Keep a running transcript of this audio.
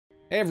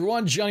Hey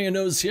everyone,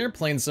 Johnnyonoes here,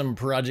 playing some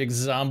Project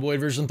Zomboid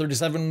version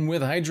 37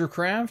 with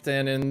Hydrocraft,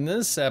 and in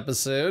this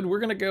episode, we're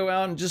gonna go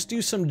out and just do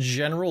some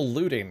general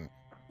looting.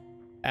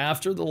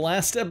 After the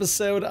last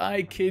episode,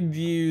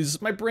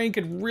 my brain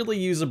could really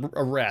use a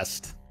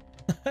rest.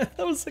 That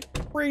was a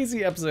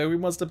crazy episode. We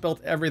must have built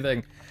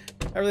everything.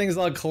 Everything's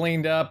all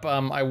cleaned up.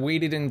 I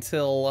waited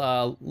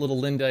until little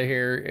Linda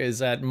here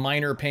is at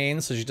minor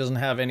pain, so she doesn't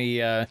have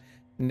any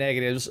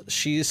negatives.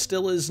 She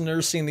still is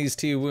nursing these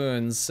 2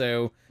 wounds,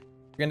 so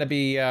we're gonna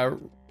be a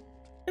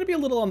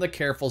little on the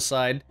careful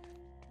side.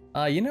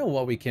 You know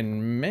what we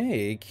can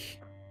make?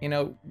 You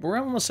know, we're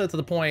almost at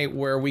the point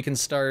where we can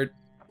start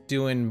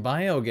doing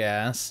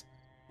biogas.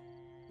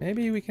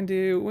 Maybe we can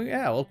do,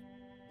 yeah, we'll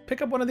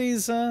pick up one of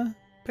these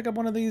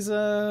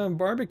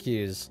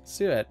barbecues. Let's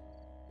do it.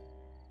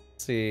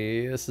 Let's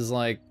see, this is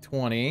like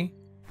 20.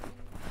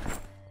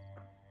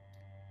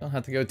 Don't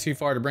have to go too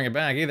far to bring it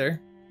back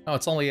either. Oh,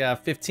 it's only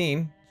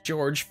 15.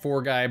 George,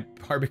 4-guy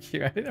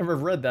barbecue. I never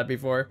read that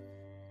before.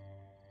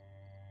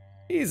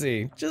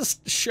 Easy.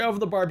 Just shove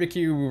the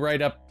barbecue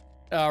right up,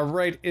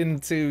 right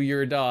into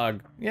your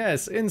dog.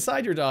 Yes,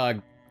 inside your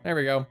dog. There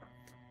we go.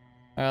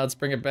 Let's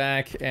bring it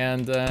back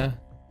and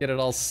get it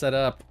all set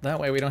up. That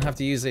way we don't have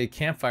to use a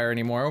campfire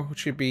anymore,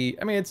 which would be,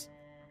 I mean, it's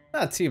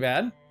not too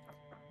bad.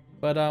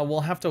 But we'll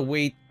have to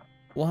wait.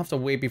 We'll have to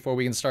wait before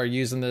we can start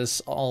using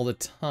this all the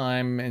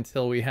time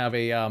until we have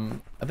a,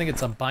 I think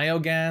it's a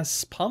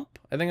biogas pump.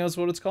 I think that's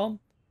what it's called.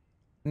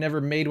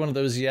 Never made one of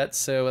those yet,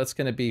 so that's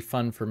gonna be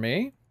fun for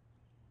me.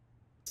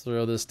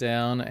 Throw this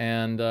down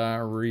and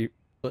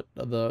put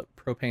the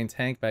propane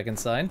tank back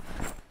inside.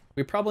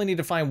 We probably need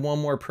to find one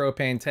more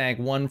propane tank,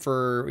 one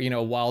for, you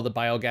know, while the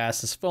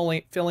biogas is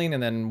filling,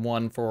 and then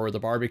one for the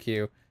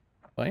barbecue.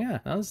 But yeah,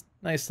 that was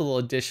a nice little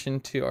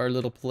addition to our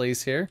little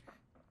place here.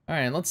 All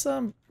right, let's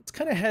kind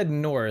of head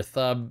north.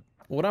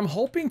 What I'm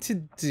hoping to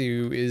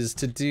do is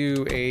to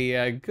do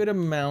a good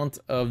amount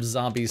of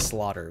zombie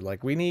slaughter.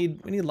 Like we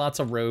need lots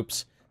of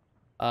ropes.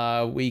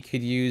 We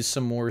could use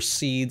some more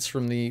seeds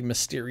from the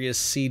mysterious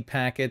seed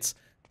packets.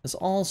 There's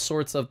all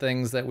sorts of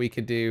things that we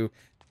could do.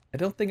 I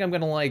don't think I'm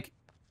gonna like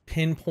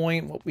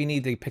pinpoint what we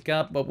need to pick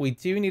up, but we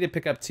do need to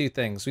pick up 2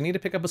 things. We need to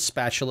pick up a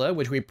spatula,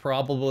 which we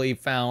probably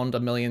found a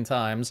million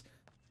times,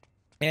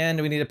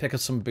 and we need to pick up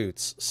some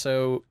boots.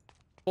 So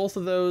both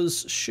of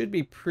those should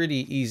be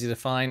pretty easy to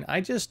find. I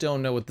just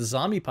don't know what the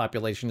zombie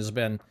population has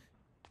been.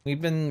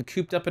 We've been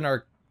cooped up in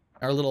our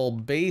little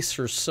base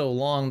for so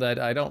long that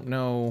I don't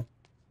know.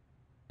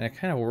 And it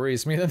kind of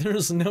worries me that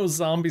there's no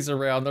zombies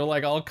around. They're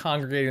like all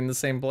congregating in the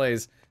same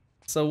place.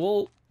 So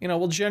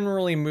we'll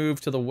generally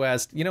move to the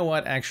west. You know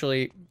what?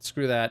 Actually,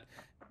 screw that.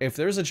 If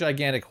there's a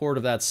gigantic horde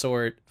of that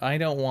sort, I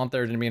don't want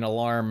there to be an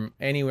alarm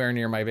anywhere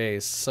near my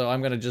base. So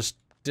I'm gonna just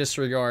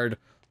disregard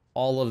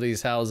all of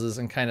these houses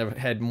and kind of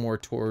head more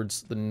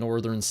towards the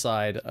northern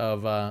side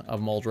of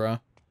Muldraugh.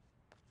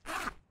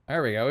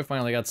 There we go. We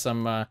finally got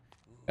some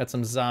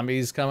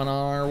zombies coming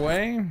on our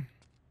way.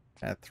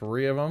 Got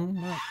 3 of them,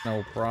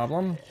 no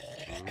problem.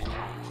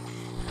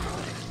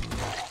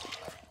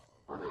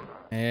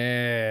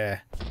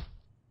 Yeah.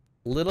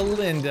 Little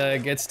Linda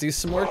gets to do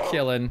some more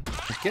killing.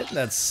 Getting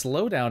that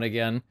slowdown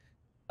again.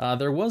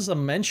 There was a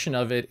mention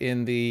of it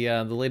in the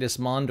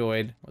latest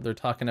Mondoid, where they're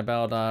talking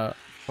about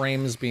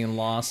frames being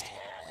lost.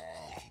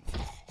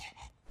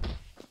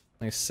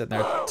 He's sitting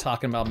there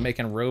talking about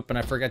making rope, and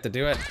I forgot to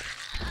do it.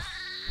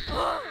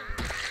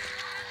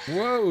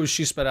 Whoa,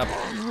 she sped up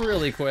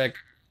really quick.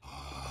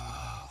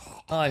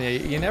 Oh,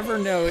 you never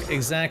know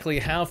exactly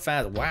how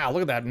fast. Wow,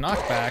 look at that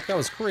knockback. That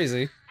was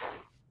crazy.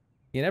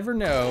 You never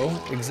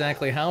know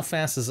exactly how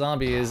fast a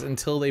zombie is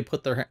until they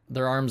put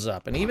their arms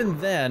up. And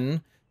even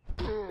then,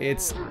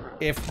 it's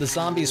if the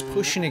zombie's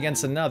pushing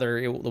against another,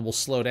 it will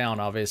slow down,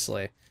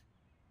 obviously.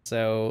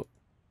 So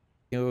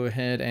go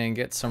ahead and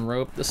get some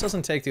rope. This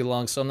doesn't take too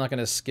long, so I'm not going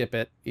to skip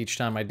it each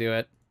time I do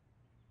it.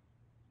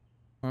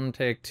 Won't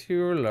take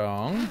too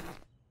long.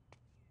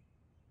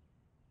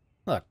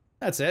 Look,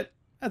 that's it.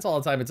 That's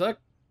all the time it took.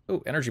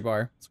 Ooh, energy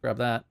bar. Let's grab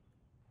that.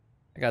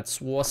 I got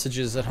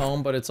sausages at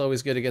home, but it's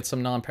always good to get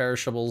some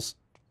non-perishables.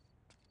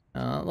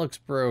 It looks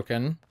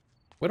broken.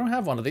 We don't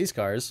have one of these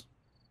cars.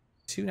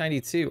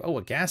 292. Oh,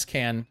 a gas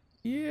can.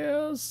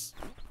 Yes.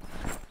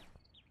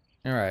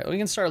 All right, we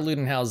can start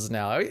looting houses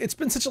now. It's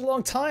been such a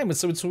long time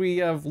since we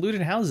have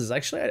looted houses.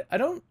 Actually, I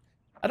don't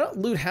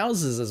loot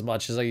houses as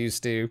much as I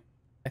used to.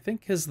 I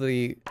think because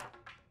the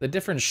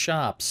different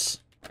shops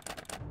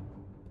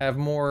have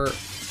more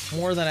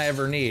than I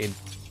ever need.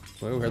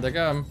 Whoa, here they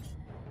come.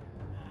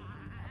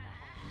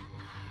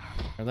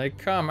 Here they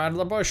come out of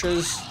the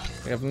bushes.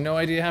 We have no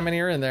idea how many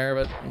are in there,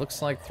 but it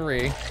looks like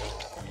 3.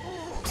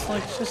 It's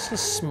like just a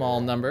small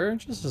number,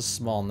 just a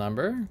small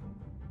number.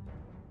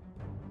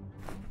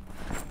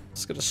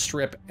 Just gonna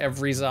strip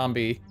every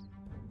zombie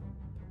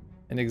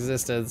in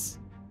existence.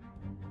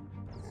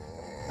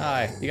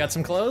 Hi, you got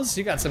some clothes?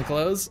 You got some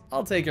clothes?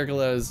 I'll take your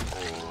clothes.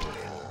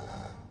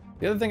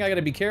 The other thing I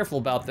gotta be careful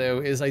about, though,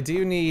 is I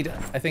do need,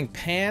 I think,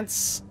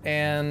 pants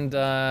and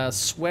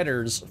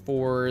sweaters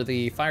for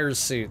the fire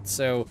suit.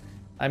 So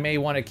I may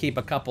want to keep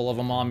a couple of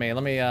them on me.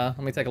 Let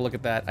me take a look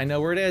at that. I know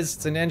where it is.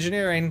 It's in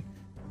engineering.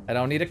 I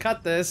don't need to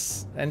cut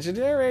this.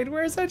 Engineering.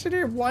 Where's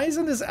engineering? Why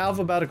isn't this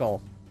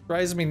alphabetical?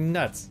 Drives me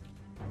nuts.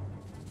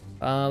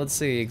 Let's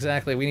see.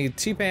 Exactly. We need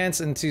 2 pants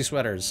and 2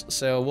 sweaters.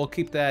 So we'll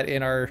keep that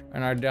in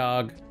our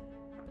dog.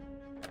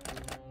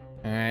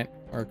 All right.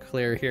 We're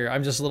clear here.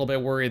 I'm just a little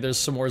bit worried. There's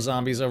some more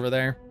zombies over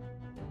there.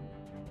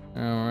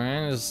 All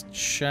right. Just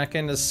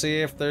checking to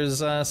see if there's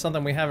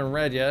something we haven't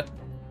read yet.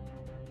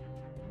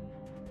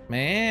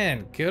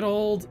 Man, good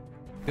old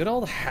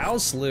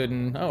house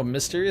looting. Oh,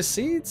 mysterious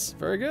seeds.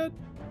 Very good.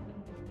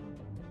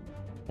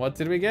 What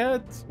did we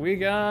get? We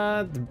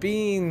got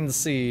bean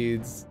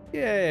seeds.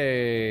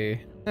 Yay.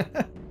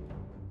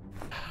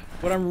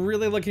 What I'm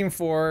really looking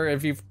for,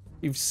 if you've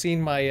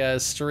seen my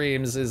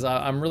streams, is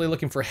I'm really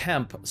looking for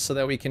hemp so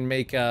that we can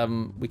make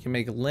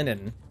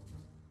linen,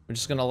 which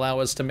is gonna allow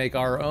us to make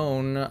our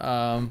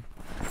own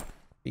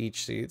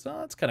peach seeds. Oh,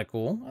 that's kind of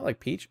cool. I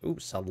like peach. Ooh,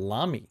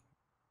 salami.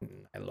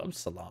 I love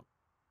salami.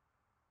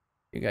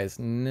 You guys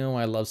know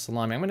I love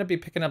salami. I'm gonna be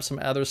picking up some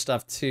other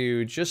stuff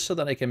too, just so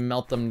that I can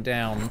melt them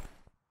down.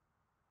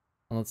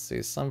 Let's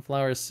see,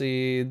 sunflower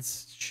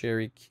seeds,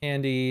 cherry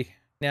candy.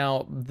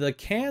 Now, the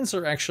cans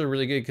are actually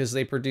really good because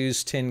they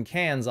produce tin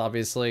cans,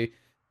 obviously.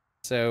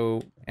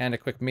 So, and a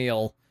quick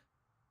meal.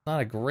 Not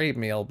a great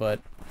meal,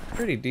 but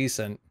pretty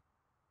decent.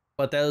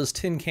 But those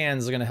tin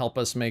cans are gonna help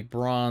us make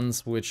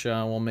bronze, which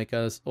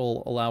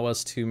will allow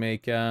us to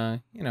make,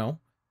 you know,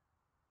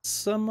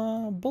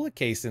 some bullet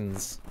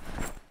casings.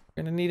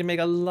 We're gonna need to make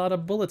a lot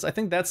of bullets. I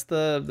think that's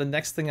the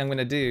next thing I'm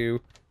gonna do,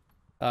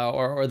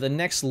 or the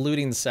next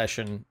looting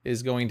session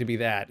is going to be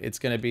that. It's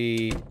gonna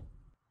be,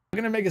 I'm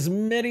gonna make as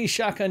many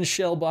shotgun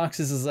shell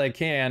boxes as I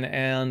can,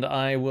 and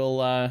I will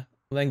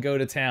then go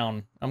to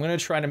town. I'm gonna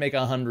try to make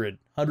 100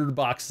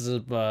 boxes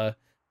of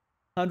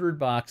 100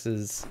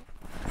 boxes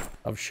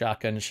of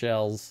shotgun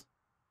shells.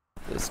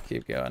 Just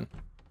keep going.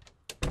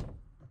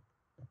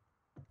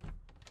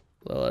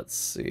 So let's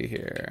see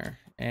here.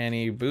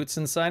 Any boots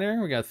inside here?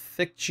 We got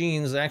thick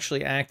jeans.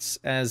 Actually acts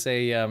as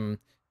a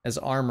as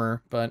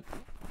armor, but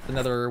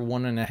another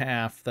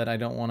 1.5 that I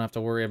don't want to have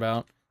to worry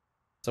about.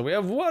 So we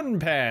have 1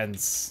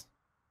 pants.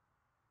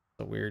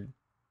 A weird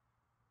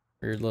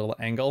little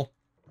angle.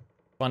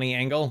 Funny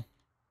angle.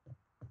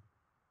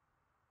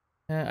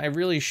 I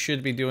really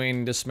should be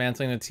doing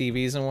dismantling the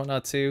TVs and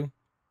whatnot too,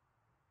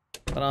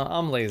 but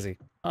I'm lazy.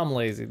 I'm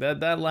lazy.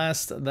 That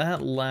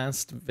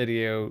last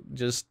video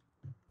just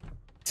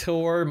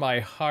tore my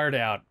heart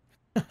out.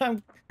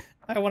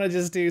 I want to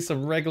just do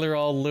some regular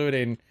old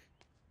looting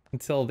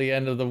until the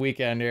end of the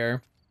weekend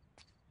here.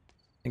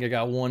 I think I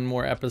got 1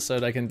 more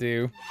episode I can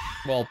do.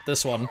 Well,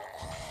 this one,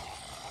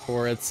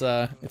 for its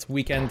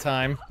weekend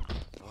time.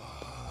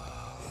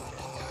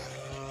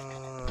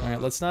 All right,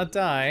 let's not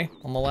die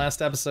on the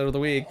last episode of the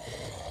week.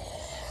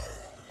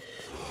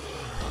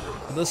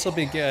 This will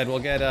be good. We'll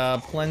get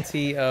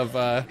plenty of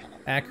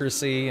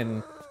accuracy,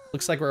 and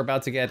looks like we're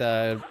about to get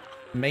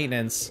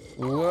maintenance.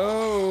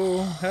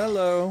 Whoa,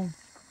 hello.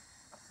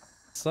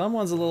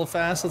 Someone's a little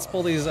fast. Let's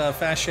pull these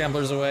fast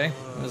shamblers away.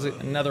 There's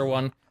another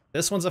one.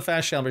 This one's a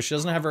fast shambler. She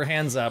doesn't have her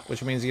hands up,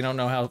 which means you don't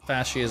know how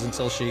fast she is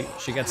until she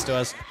gets to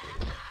us.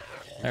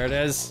 There it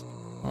is.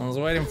 I was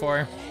waiting for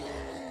her.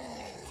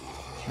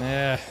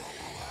 Yeah.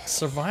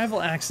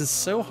 Survival axe is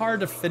so hard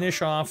to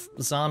finish off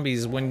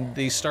zombies when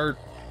they start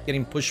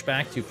getting pushed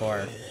back too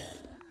far.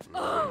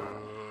 There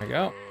we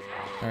go.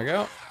 There we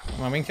go.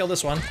 Come on, we can kill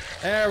this one.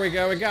 There we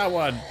go, we got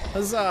one.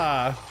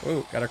 Huzzah!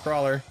 Ooh, got a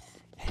crawler.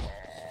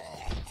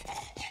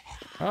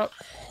 Oh.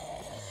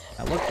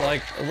 It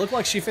looked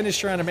like she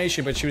finished her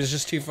animation, but she was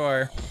just too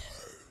far.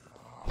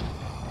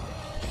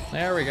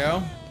 There we go.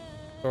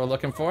 What we're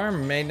looking for,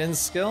 maintenance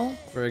skill.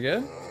 Very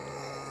good.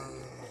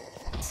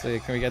 Let's see,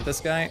 can we get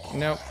this guy?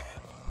 Nope.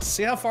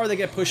 See how far they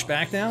get pushed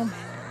back now?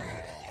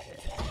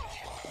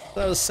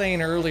 I was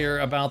saying earlier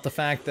about the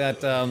fact that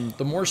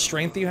the more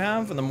strength you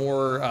have and the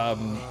more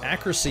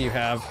accuracy you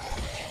have,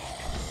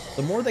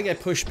 the more they get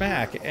pushed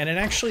back, and it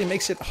actually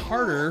makes it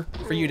harder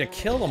for you to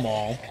kill them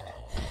all.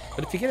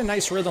 But if you get a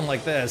nice rhythm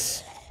like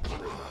this, you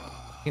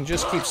can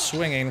just keep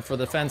swinging for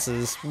the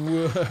fences.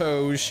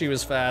 Whoa, she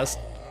was fast.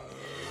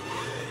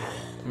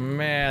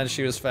 Man,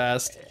 she was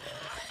fast.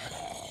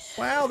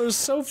 Wow, they're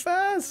so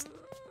fast!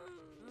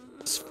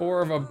 There's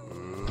 4 of them.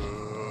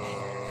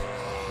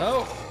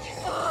 Oh!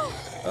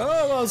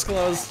 Oh, that was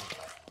close.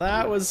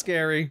 That was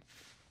scary.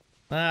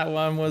 That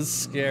one was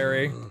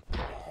scary.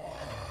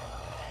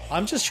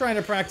 I'm just trying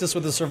to practice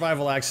with the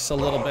survival axe a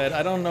little bit.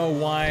 I don't know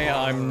why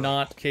I'm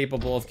not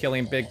capable of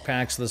killing big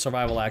packs with the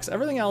survival axe.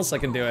 Everything else I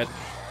can do it.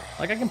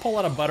 Like, I can pull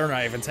out a butter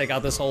knife and take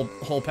out this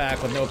whole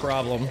pack with no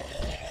problem.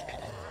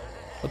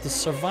 But the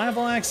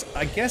survival axe,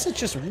 I guess it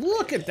just,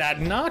 look at that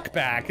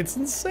knockback. It's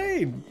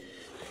insane.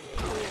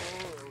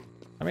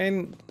 I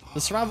mean, the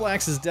survival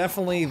axe is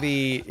definitely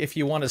the, if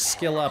you want to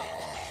skill up.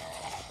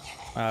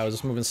 I was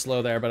just moving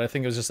slow there, but I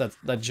think it was just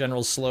that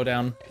general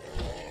slowdown.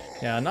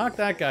 Yeah, knock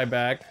that guy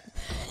back.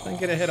 Didn't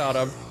get a hit on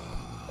him.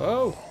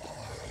 Oh!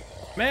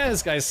 Man,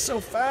 this guy's so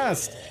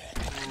fast!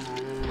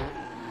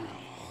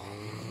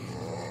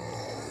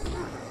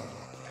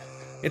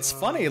 It's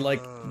funny,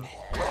 like,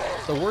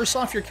 the worse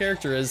off your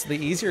character is, the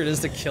easier it is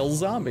to kill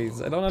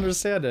zombies. I don't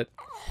understand it.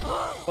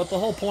 But the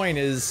whole point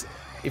is,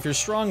 if you're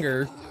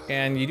stronger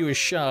and you do a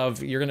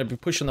shove, you're gonna be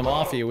pushing them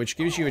off you, which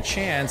gives you a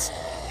chance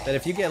that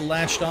if you get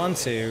latched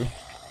onto,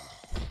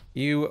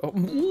 you...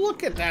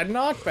 Look at that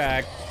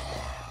knockback!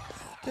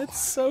 It's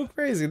so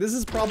crazy. This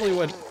is probably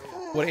what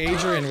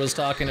Adrian was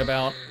talking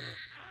about.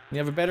 You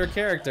have a better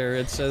character,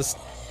 it's just...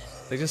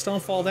 They just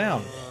don't fall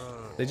down.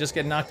 They just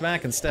get knocked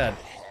back instead.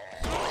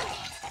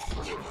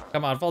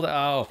 Come on, fall down.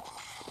 Oh.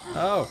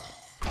 Oh.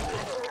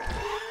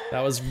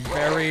 That was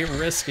very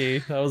risky.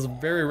 That was a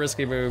very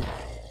risky move.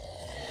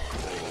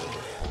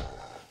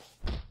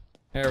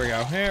 There we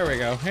go, here we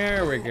go,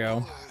 here we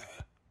go.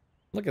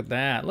 Look at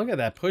that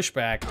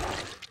pushback.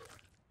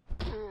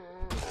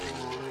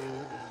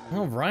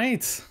 All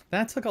right,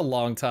 that took a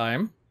long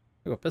time.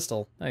 Ooh, a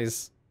pistol,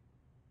 nice.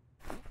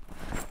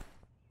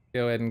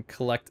 Go ahead and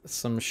collect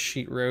some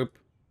sheet rope.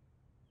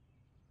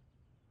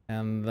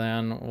 And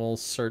then we'll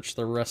search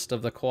the rest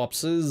of the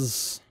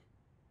corpses.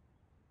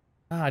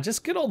 Ah,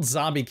 just good old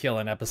zombie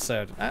killing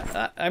episode.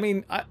 I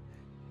mean,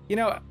 you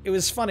know, it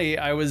was funny,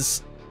 I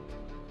was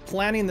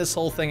planning this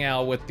whole thing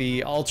out with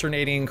the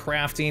alternating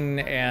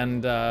crafting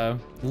and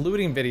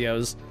looting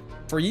videos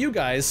for you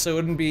guys, so it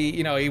wouldn't be,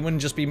 you know, it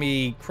wouldn't just be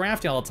me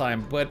crafting all the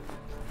time, but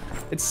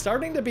it's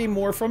starting to be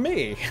more for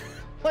me.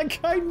 Like,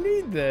 I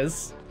need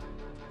this.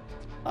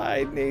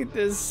 I need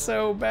this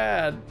so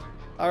bad.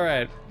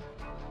 Alright.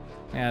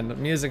 Man, the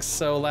music's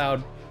so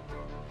loud.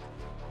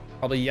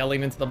 Probably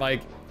yelling into the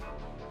mic.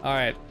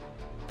 Alright.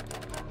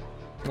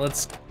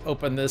 Let's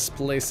open this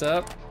place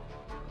up.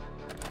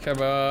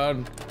 Come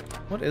on.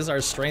 What is our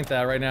strength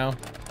at right now?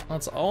 Well,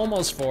 it's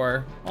almost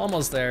 4.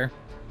 Almost there.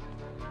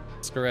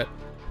 Screw it.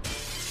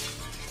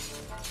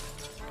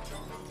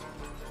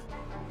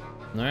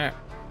 Alright.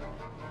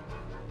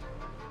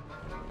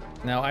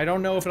 Now, I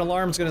don't know if an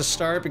alarm's gonna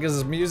start because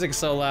the music's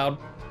so loud.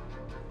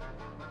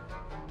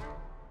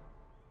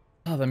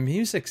 Oh, the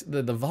music,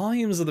 the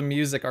volumes of the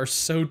music are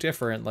so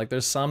different. Like,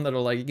 there's some that are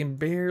like, you can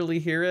barely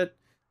hear it,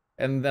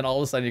 and then all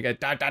of a sudden you get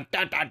da da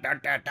da da da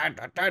da da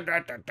da da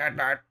da da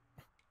da.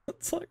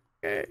 It's like,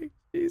 okay,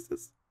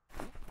 Jesus.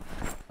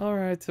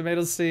 Alright,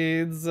 tomato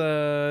seeds,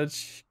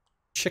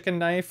 chicken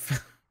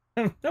knife.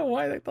 I don't know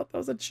why they thought that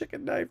was a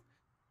chicken knife.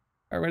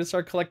 Alright, we're gonna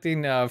start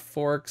collecting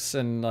forks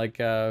and like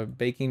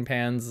baking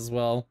pans as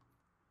well.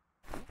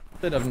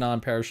 Bit of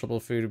non-perishable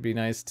food would be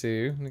nice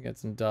too. We get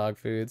some dog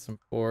food, some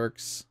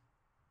forks.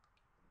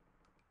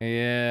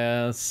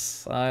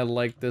 Yes, I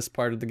like this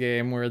part of the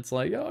game where it's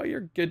like, oh,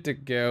 you're good to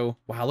go.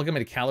 Wow, look how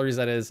many calories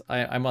that is.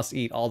 I must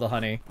eat all the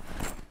honey.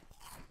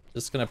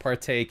 Just gonna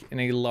partake in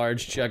a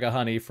large jug of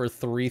honey for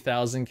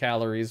 3,000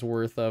 calories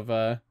worth of,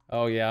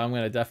 oh yeah, I'm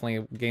gonna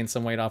definitely gain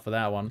some weight off of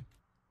that one.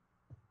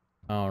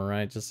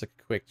 Alright, just a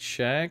quick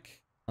check.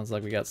 Sounds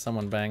like we got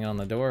someone banging on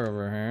the door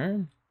over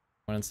here.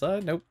 One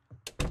inside? Nope.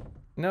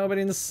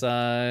 Nobody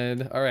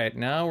inside. Alright,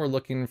 now we're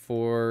looking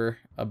for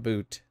a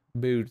boot.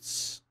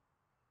 Boots.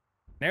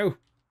 No!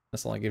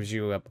 This only gives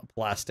you a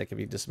plastic if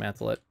you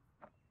dismantle it.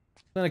 I'm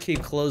gonna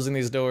keep closing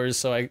these doors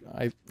so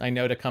I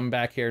know to come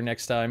back here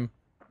next time.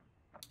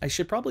 I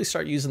should probably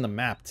start using the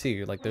map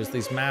too. Like, there's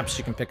these maps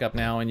you can pick up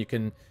now and you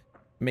can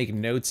make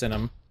notes in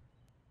them.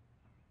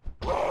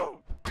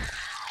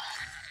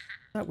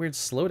 That weird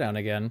slowdown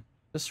again.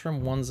 Just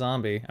from one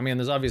zombie. I mean,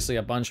 there's obviously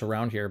a bunch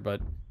around here,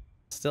 but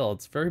still,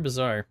 it's very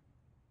bizarre.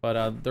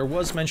 But there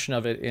was mention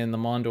of it in the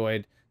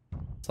Mondoid.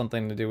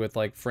 Something to do with,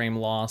 like, frame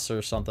loss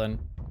or something.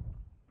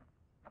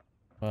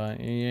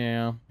 But,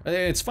 yeah.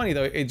 It's funny,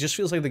 though. It just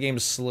feels like the game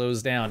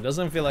slows down. It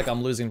doesn't feel like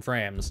I'm losing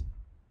frames.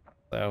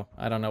 So,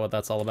 I don't know what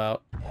that's all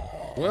about.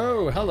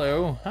 Whoa,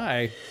 hello.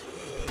 Hi.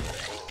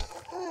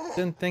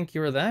 Didn't think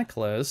you were that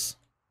close.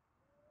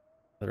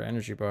 Another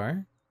energy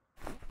bar.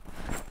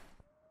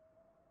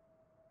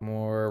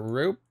 More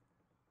rope.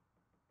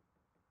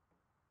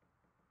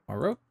 More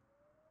rope.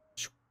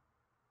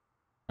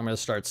 I'm gonna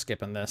start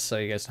skipping this so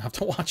you guys don't have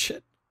to watch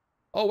it.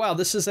 Oh wow,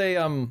 this is a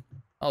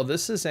oh,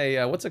 this is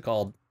a what's it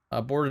called? A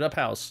boarded up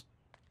house.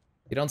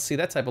 You don't see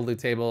that type of loot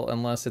table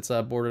unless it's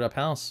a boarded up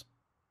house.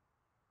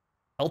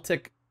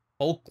 Celtic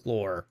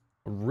folklore.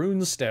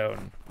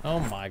 Runestone. Oh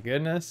my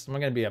goodness. Am I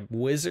gonna be a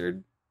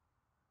wizard?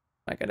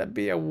 Am I gonna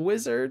be a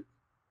wizard?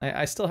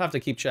 I still have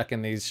to keep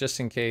checking these just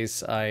in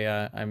case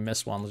I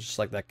miss one, just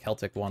like that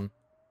Celtic one.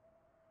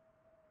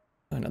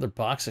 Another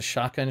box of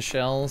shotgun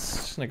shells.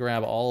 Just gonna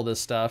grab all of this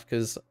stuff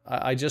because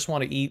I just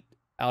want to eat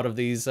out of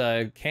these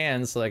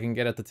cans so I can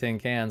get at the tin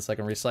cans so I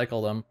can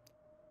recycle them.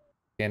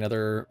 Okay,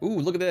 another. Ooh,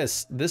 look at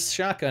this. This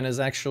shotgun is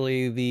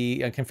actually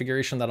the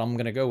configuration that I'm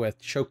gonna go with.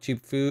 Choke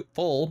tube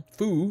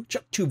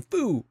choke tube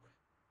foo,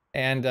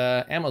 and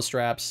ammo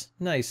straps.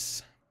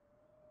 Nice.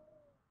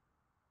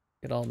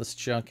 Get all this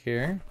junk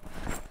here.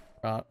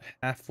 About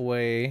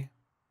halfway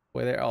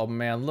there. Oh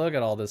man, look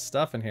at all this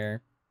stuff in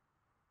here.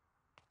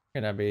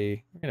 We're gonna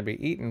be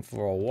eating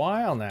for a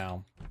while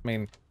now. I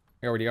mean,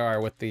 we already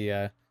are with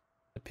the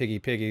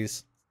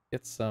piggies.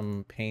 Get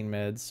some pain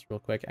meds real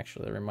quick.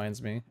 Actually, that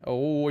reminds me.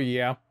 Oh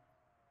yeah.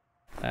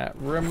 That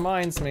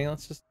reminds me,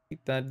 let's just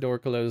keep that door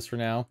closed for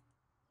now.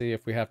 See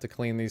if we have to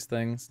clean these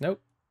things.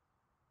 Nope.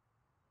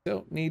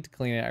 Don't need to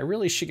clean it. I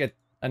really should get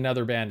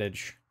another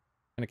bandage.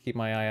 I'm gonna keep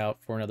my eye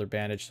out for another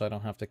bandage so I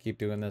don't have to keep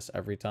doing this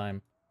every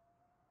time.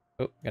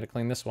 Oh, gotta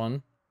clean this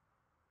one.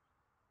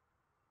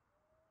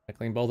 I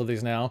clean both of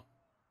these now.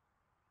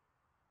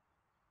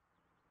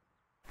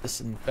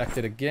 Disinfect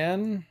it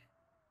again.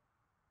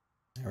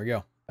 There we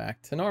go.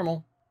 Back to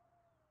normal.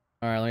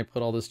 Alright, let me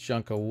put all this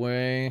junk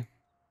away.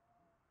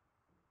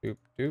 Doop,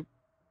 doop.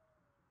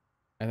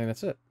 I think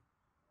that's it.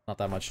 Not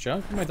that much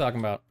junk. What am I talking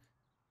about?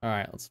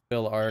 Alright, let's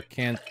fill our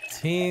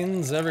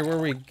canteens everywhere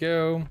we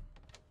go.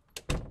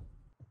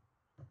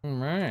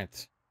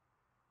 Alright.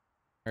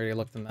 Already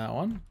looked in that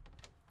one.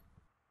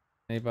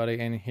 Anybody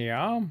in here?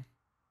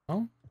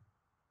 Oh?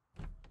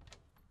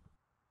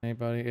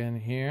 Anybody in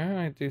here?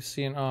 I do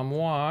see an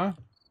armoire.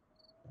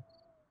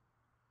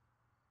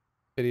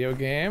 Video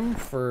game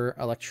for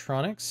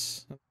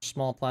electronics.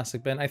 Small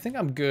plastic bin. I think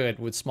I'm good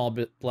with small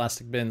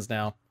plastic bins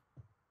now.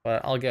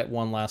 But I'll get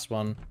one last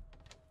one.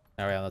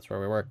 Oh yeah, that's where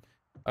we were.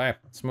 Alright,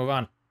 let's move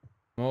on.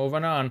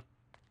 Moving on.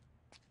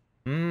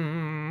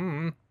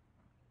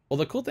 Well,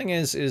 the cool thing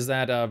is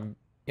that,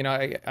 you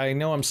know, I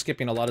know I'm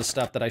skipping a lot of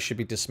stuff that I should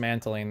be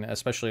dismantling,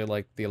 especially,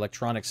 like, the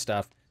electronic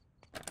stuff.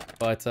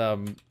 But,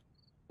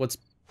 what's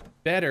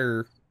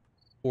better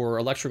for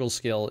electrical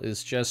skill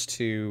is just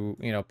to,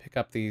 you know, pick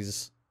up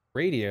these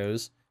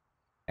radios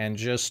and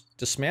just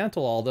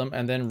dismantle all of them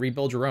and then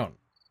rebuild your own.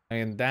 I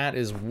mean, that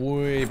is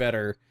way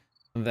better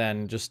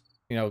than just,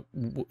 you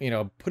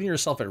know, putting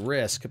yourself at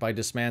risk by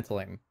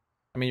dismantling.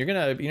 I mean, you're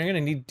gonna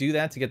need to do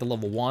that to get to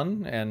level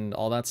 1 and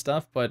all that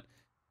stuff, but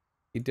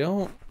you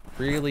don't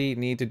really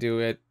need to do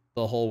it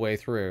the whole way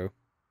through,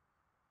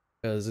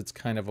 because it's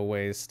kind of a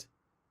waste.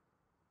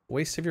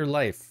 Waste of your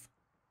life.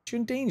 Put you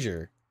in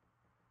danger.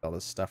 All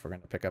this stuff we're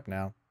gonna pick up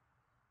now.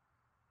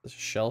 This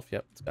shelf,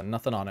 yep, it's got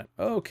nothing on it.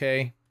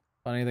 Okay,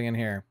 not anything in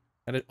here.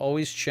 Gotta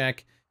always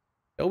check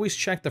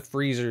the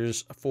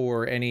freezers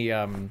for any,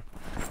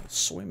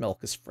 soy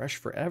milk is fresh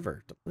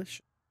forever.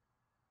 Delicious.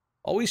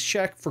 Always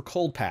check for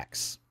cold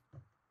packs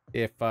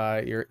if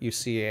you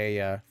see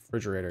a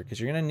refrigerator, because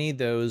you're gonna need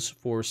those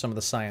for some of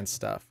the science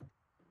stuff.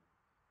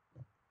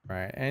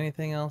 Alright,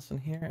 anything else in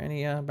here?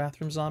 Any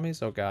bathroom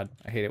zombies? Oh god,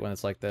 I hate it when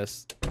it's like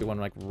this. Do one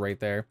like right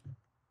there.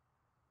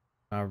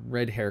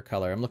 Red hair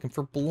color. I'm looking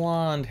for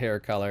blonde hair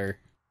color.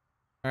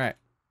 Alright,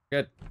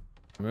 good.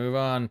 Move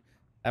on.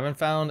 Haven't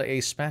found a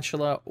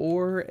spatula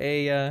or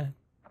a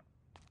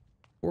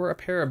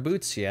pair of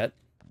boots yet.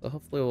 So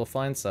hopefully we'll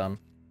find some.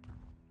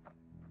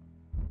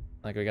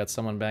 Like we got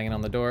someone banging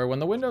on the door when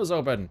the window's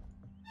open.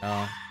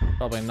 Oh,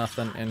 probably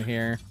nothing in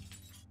here.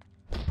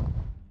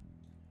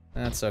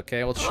 That's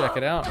okay, we'll check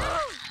it out.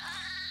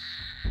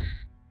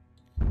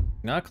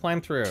 Not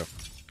climb through.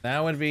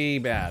 That would be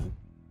bad.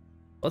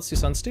 Let's do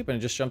something stupid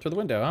and just jump through the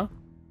window, huh?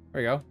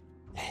 There we go.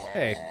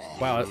 Hey,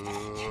 wow,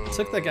 it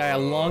took that guy a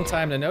long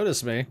time to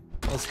notice me.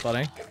 That's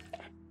funny.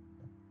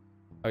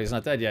 Oh, he's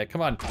not dead yet.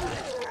 Come on.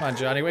 Come on,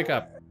 Johnny, wake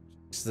up.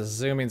 It's the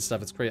zooming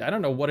stuff, it's crazy. I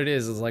don't know what it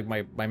is. It's like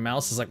my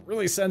mouse is like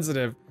really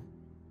sensitive.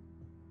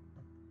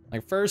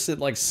 Like first it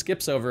like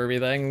skips over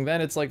everything,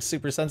 then it's like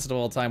super sensitive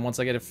all the time once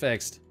I get it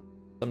fixed.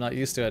 I'm not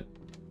used to it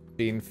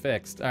being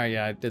fixed. Alright,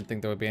 yeah, I did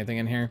think there would be anything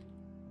in here.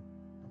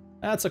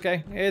 That's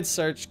okay. It's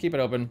searched. Keep it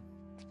open.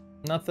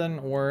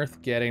 Nothing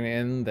worth getting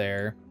in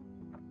there.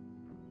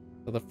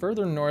 So the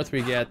further north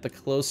we get, the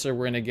closer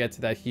we're gonna get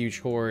to that huge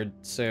horde.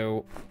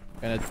 So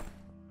I'm gonna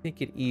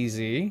take it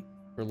easy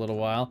for a little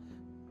while.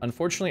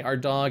 Unfortunately, our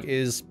dog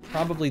is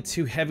probably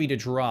too heavy to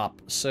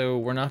drop, so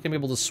we're not gonna be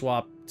able to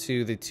swap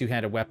to the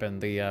two-handed weapon,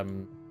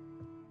 the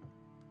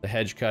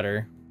hedge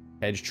cutter,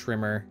 hedge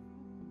trimmer,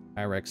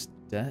 Pyrex,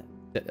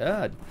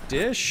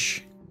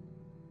 dish.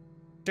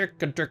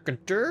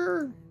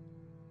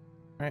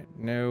 Alright,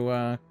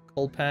 no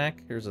cold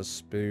pack. Here's a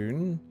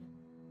spoon,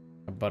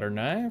 a butter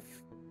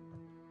knife.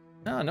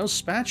 No, no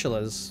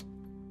spatulas.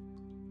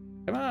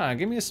 Come on,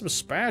 give me some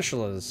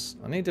spatulas.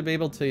 I need to be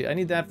able to. I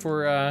need that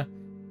for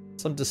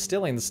some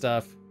distilling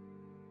stuff.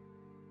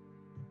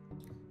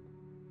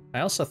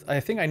 I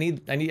think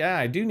yeah,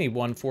 I do need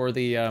one for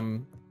the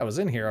I was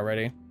in here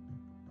already.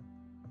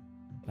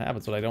 What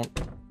happens when I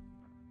don't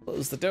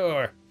close the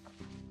door?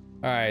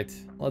 Alright,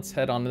 let's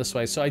head on this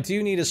way. So I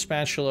do need a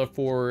spatula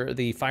for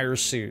the fire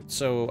suit,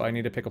 so I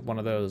need to pick up one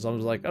of those. I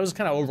was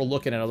kind of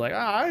overlooking it. I was like,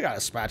 ah, I got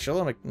a spatula.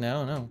 I'm like,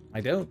 no,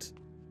 I don't.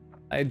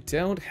 I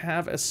don't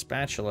have a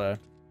spatula.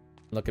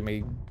 Look at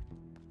me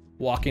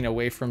walking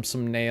away from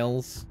some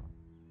nails.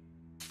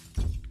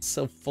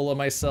 So full of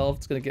myself,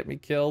 it's gonna get me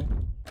killed.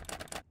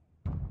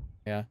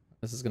 Yeah,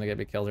 this is gonna get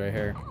me killed right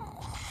here.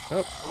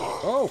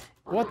 Oh,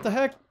 what the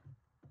heck?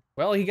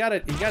 Well, he got a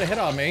hit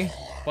on me.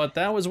 But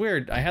that was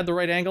weird. I had the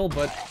right angle,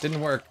 but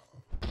didn't work.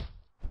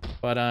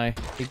 But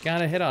he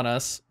got a hit on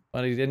us,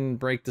 but he didn't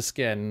break the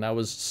skin. That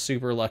was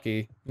super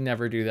lucky.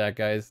 Never do that,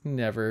 guys.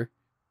 Never.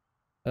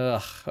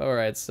 Ugh.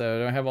 Alright, so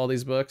do I have all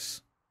these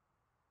books?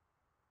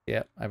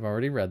 Yep, I've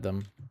already read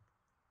them.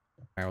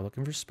 Alright, we're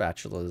looking for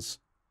spatulas.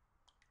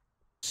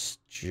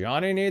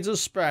 Johnny needs a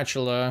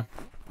spatula.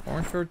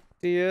 Corn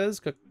tortillas,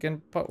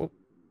 cooking pot. Oh,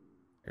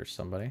 here's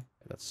somebody.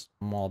 That's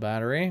small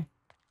battery.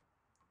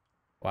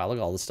 Wow, look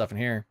at all this stuff in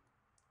here.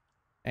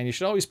 And you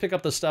should always pick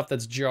up the stuff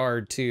that's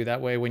jarred too.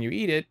 That way when you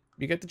eat it,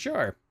 you get the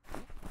jar.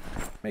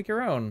 Make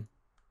your own.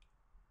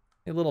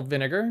 A little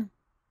vinegar.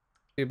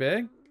 Too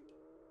big.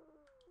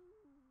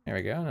 There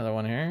we go, another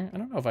one here. I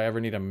don't know if I ever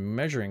need a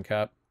measuring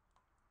cup.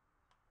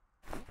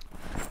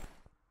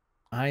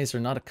 Eyes are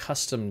not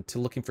accustomed to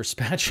looking for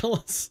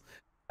spatulas.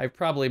 I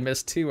probably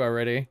missed 2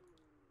 already.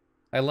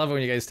 I love it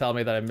when you guys tell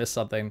me that I missed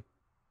something.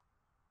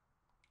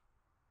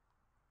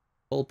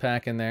 Full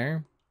pack in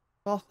there.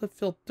 Chocolate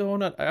filled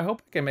donut. I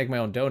hope I can make my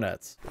own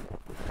donuts.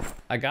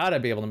 I gotta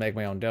be able to make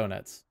my own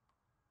donuts.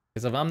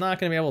 Because if I'm not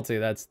gonna be able to,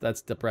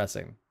 that's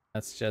depressing.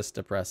 That's just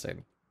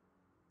depressing.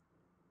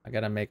 I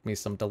gotta make me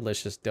some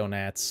delicious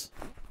donuts.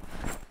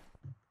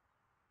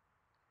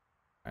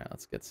 Alright,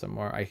 let's get some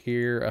more. I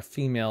hear a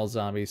female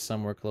zombie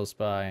somewhere close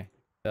by.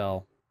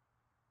 Bell.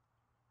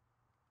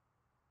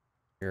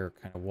 Hear her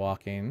kind of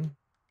walking.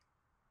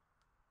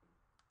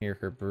 Hear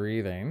her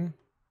breathing.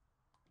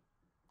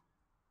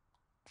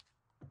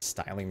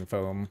 Styling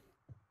foam.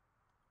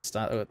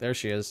 Oh, there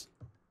she is.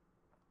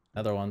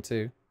 Another one,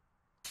 too.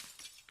 As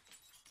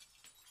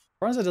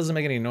far as it doesn't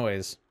make any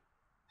noise.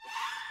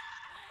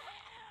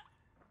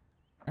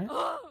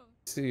 Alright.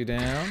 See you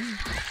down.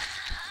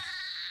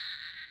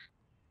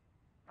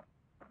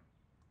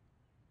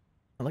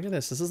 Oh, look at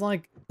this. This is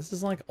like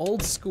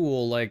old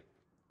school, like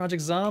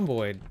Project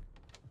Zomboid.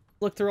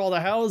 Look through all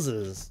the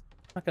houses.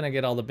 Not gonna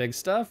get all the big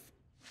stuff.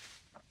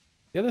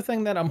 The other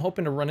thing that I'm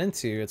hoping to run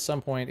into at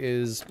some point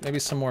is maybe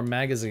some more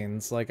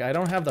magazines. Like, I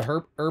don't have the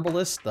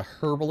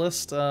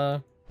Herbalist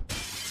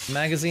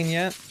magazine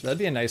yet. That'd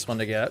be a nice one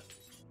to get.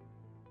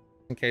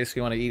 In case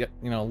you want to eat,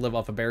 you know, live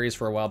off of berries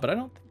for a while, but I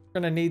don't think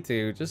we're gonna need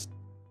to. Just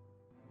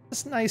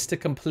nice to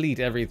complete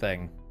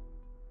everything.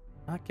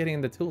 Not getting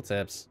the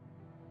tooltips.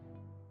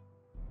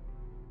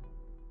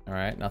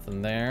 Alright,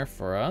 nothing there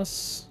for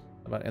us.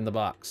 How about in the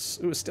box?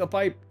 Ooh, a steel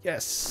pipe!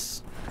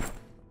 Yes!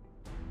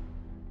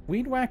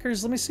 Weed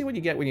whackers? Let me see what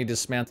you get when you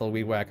dismantle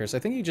weed whackers. I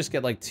think you just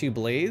get like 2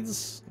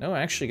 blades. No,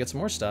 actually get some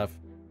more stuff.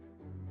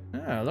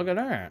 Oh, look at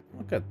that.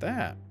 Look at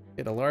that.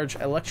 Get a large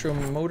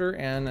electromotor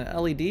and an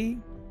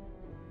LED.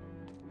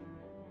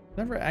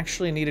 Never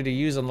actually needed to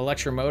use an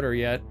electromotor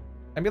yet.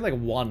 Maybe like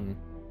 1.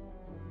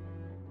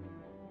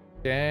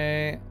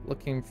 Okay,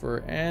 looking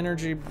for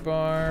energy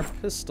bar,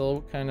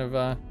 pistol, kind of,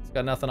 it's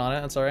got nothing on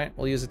it, that's alright.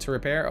 We'll use it to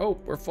repair. Oh,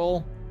 we're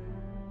full.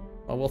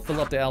 Well, we'll fill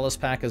up the ALBIS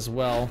pack as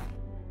well.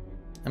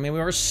 I mean, we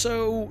are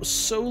so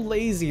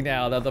lazy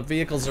now that the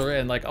vehicles are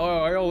in. Like,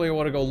 oh, I only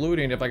want to go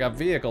looting if I got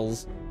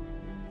vehicles.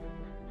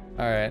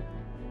 Alright.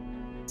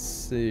 Let's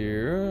see,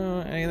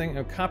 anything?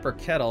 A copper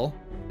kettle.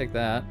 Take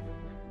that.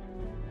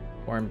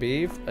 Corned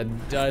beef. A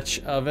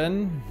Dutch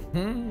oven.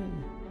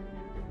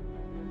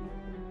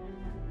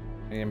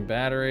 Medium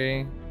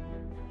battery.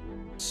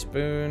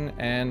 Spoon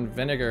and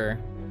vinegar.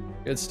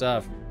 Good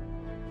stuff.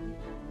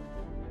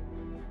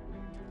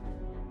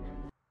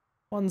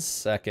 1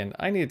 second.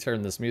 I need to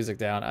turn this music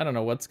down. I don't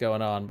know what's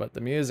going on, but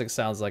the music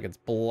sounds like it's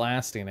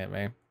blasting at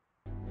me.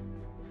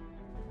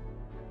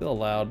 Still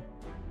loud.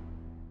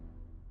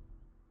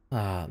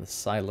 Ah, the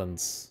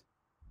silence.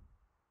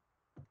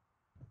 I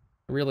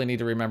really need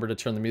to remember to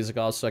turn the music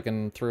off so I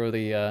can throw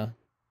the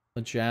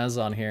jazz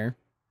on here.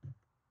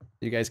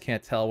 You guys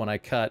can't tell when I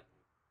cut.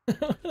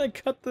 When I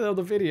cut the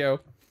video.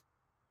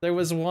 There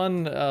was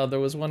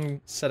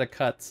one set of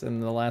cuts in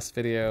the last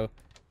video.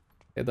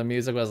 The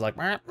music was like,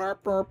 burp,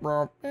 burp, burp,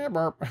 burp,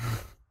 burp.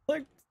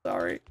 Like,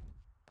 sorry.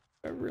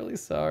 I'm really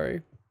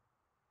sorry.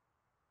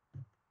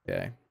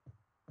 Okay.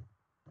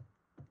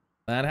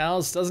 That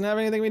house doesn't have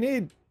anything we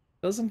need.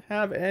 Doesn't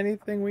have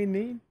anything we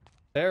need.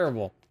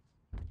 Terrible.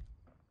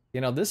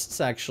 You know, this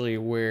is actually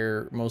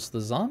where most of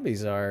the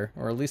zombies are,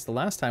 or at least the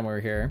last time we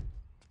were here.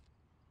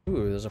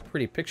 Ooh, there's a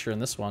pretty picture in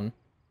this one.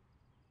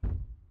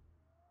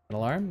 An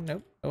alarm?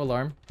 Nope, no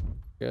alarm.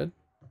 Good.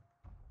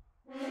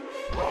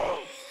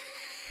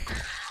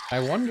 I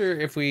wonder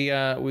if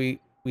we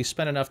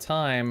spent enough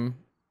time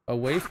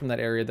away from that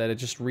area that it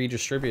just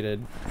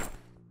redistributed.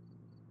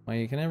 Well,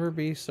 you can never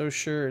be so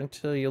sure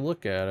until you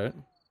look at it.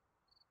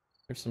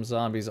 There's some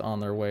zombies on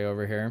their way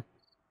over here.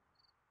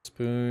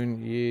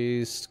 Spoon,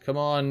 yeast. Come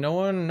on, no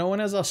one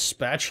has a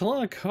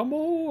spatula? Come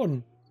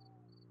on!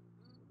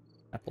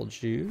 Apple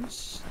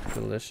juice.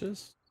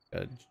 Delicious.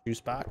 Got a juice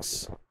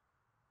box.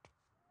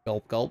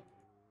 Gulp, gulp.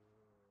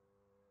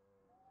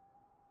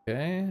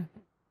 Okay.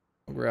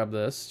 I'll grab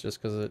this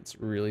just because it's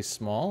really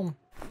small.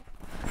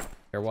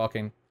 They're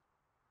walking.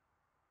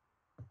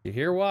 You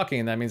hear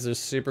walking, that means they're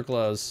super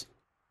close.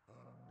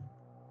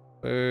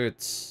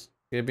 Boots.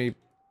 Give me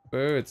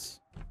boots.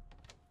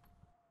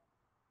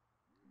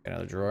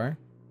 Another drawer.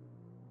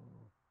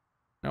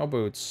 No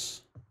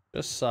boots.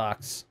 Just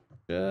socks.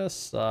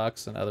 Just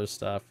socks and other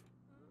stuff.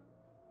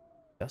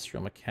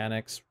 Industrial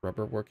mechanics,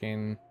 rubber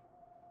working.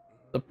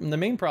 The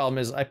main problem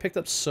is I picked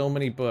up so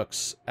many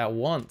books at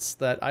once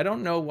that I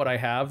don't know what I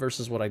have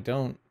versus what I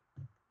don't.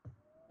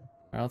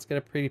 Alright, let's get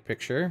a pretty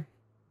picture.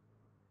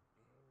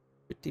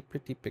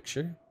 Pretty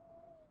picture.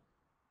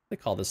 They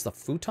call this the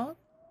futon?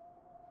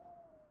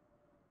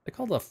 They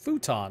call it a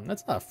futon.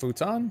 That's not a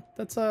futon.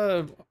 That's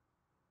a...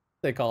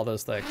 They call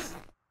those things.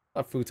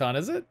 A futon,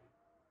 is it?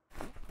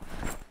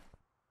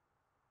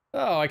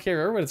 Oh, I can't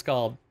remember what it's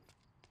called.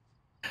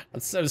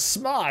 It's so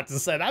smart to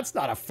say that's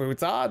not a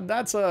futon.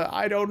 That's a...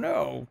 I don't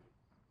know.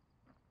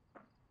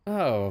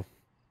 Oh.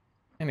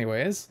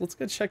 Anyways, let's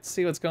go check to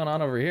see what's going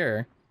on over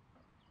here.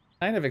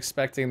 Kind of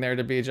expecting there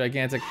to be a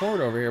gigantic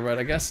horde over here, but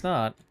I guess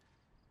not.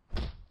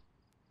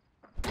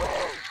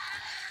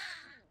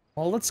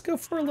 Well, let's go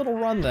for a little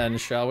run then,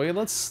 shall we?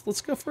 Let's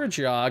go for a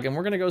jog, and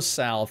we're gonna go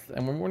south.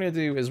 And what we're gonna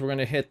do is we're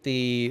gonna hit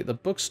the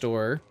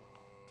bookstore,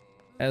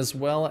 as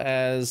well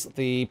as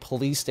the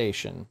police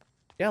station.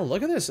 Yeah,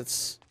 look at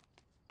this.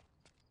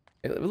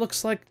 It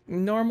looks like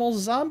normal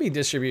zombie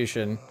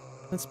distribution.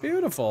 That's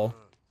beautiful.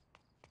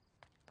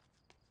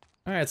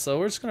 All right, so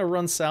we're just gonna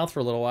run south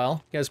for a little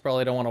while. You guys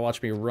probably don't want to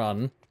watch me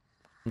run.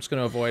 I'm just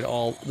gonna avoid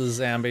all the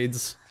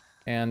zombies.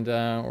 And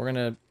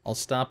I'll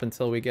stop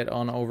until we get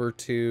on over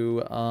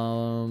to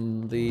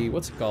the,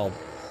 what's it called?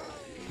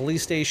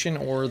 Police station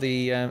or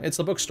the, it's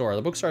the bookstore.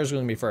 The bookstore is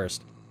going to be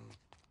first.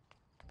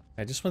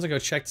 I just want to go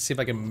check to see if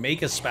I can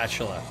make a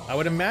spatula. I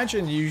would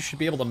imagine you should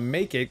be able to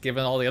make it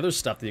given all the other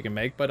stuff that you can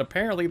make, but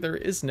apparently there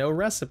is no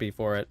recipe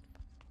for it.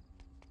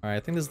 Alright, I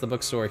think this is the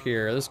bookstore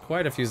here. There's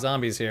quite a few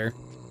zombies here.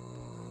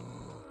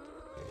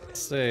 Let's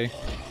see.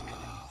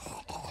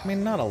 I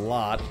mean, not a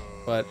lot,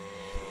 but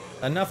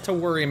enough to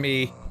worry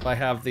me if I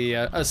have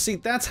the, see,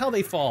 that's how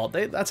they fall.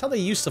 That's how they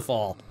used to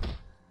fall.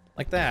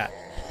 Like that.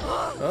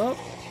 Oh.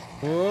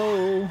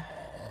 Whoa.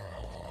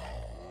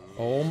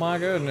 Oh my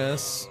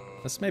goodness.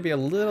 This may be a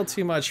little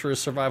too much for a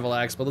survival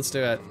axe, but let's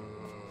do it.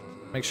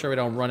 Make sure we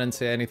don't run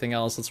into anything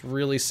else. Let's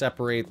really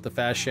separate the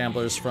fast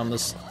shamblers from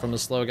the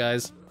slow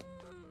guys.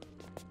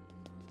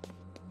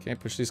 Okay,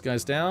 push these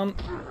guys down.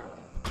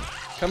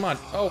 Come on.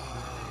 Oh.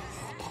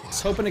 I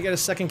was hoping to get a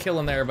second kill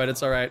in there, but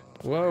it's alright.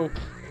 Whoa.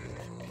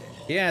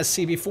 Yeah,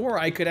 see, before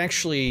I could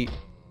actually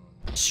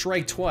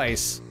strike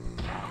twice.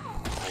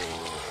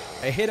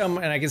 I hit them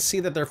and I can see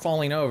that they're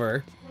falling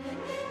over.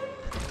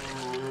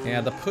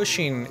 Yeah, the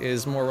pushing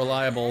is more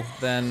reliable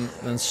than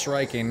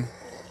striking.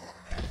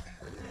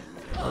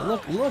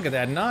 Oh, look at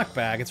that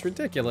knockback, it's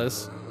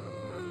ridiculous.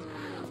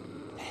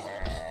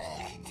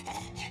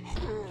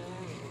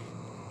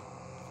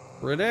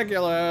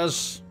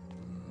 Ridiculous!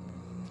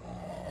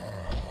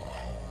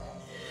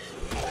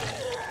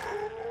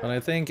 But I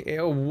think,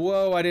 oh,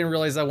 whoa, I didn't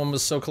realize that one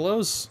was so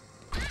close.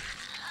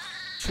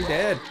 She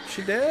dead.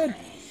 She dead.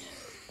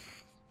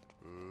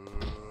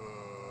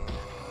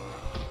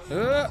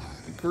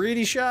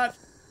 Greedy shot.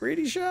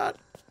 Greedy shot.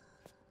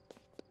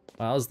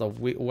 Wow, that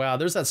was wow,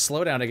 there's that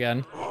slowdown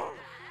again.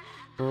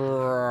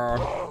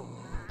 Oh.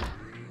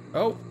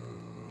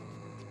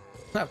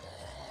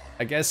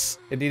 I guess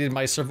it needed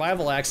my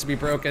survival axe to be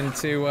broken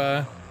to,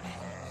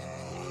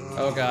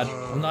 oh god.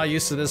 I'm not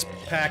used to this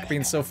pack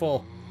being so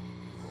full.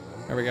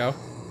 There we go.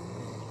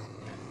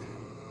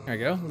 There we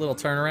go. A little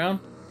turnaround.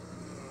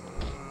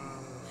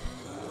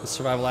 The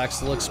survival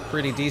axe looks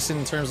pretty decent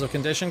in terms of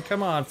condition.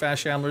 Come on,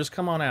 fast shamblers,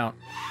 come on out.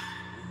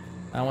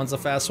 That one's a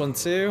fast one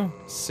too.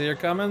 See her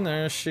coming.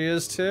 There she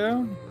is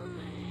too.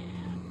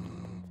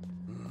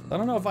 I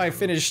don't know if I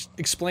finished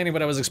explaining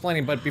what I was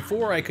explaining, but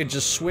before I could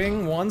just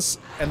swing once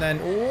and then,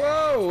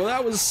 whoa,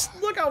 that was,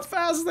 look how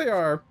fast they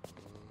are.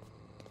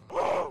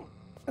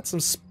 That's some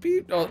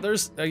speed. Oh,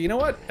 there's, you know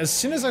what? As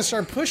soon as I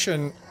start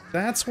pushing,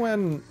 that's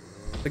when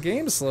the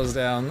game slows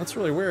down. That's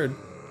really weird.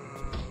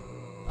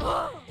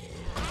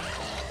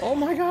 Oh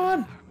my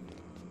god!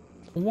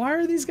 Why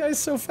are these guys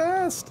so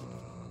fast?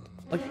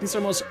 Like, these are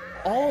almost,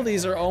 all of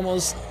these are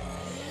almost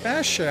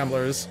fast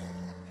shamblers.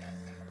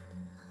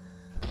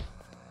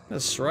 A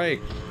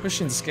strike.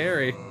 Pushing's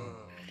scary.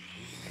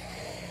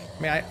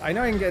 I mean, I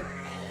know I can get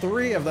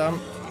 3 of them.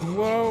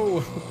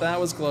 Whoa, that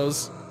was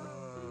close.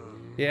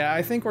 Yeah,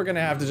 I think we're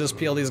gonna have to just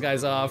peel these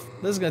guys off.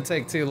 This is gonna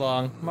take too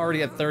long. I'm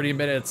already at 30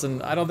 minutes,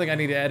 and I don't think I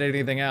need to edit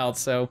anything out,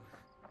 so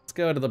let's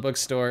go to the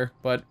bookstore.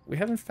 But we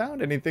haven't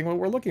found anything what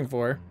we're looking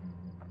for.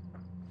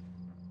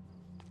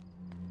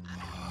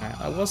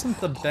 That wasn't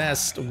the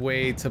best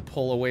way to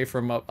pull away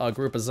from a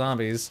group of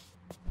zombies.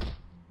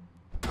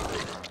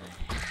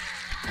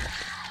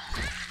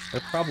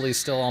 They're probably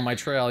still on my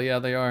trail. Yeah,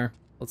 they are.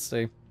 Let's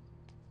see. See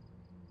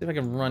if I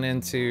can run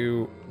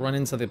into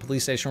the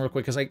police station real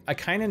quick, because I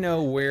kind of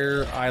know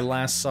where I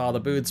last saw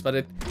the boots,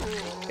 but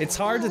it's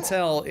hard to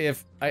tell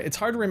if it's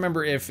hard to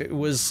remember if it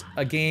was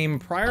a game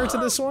prior to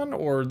this one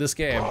or this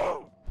game.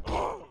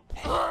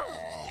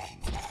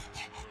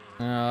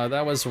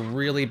 That was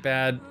really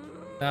bad.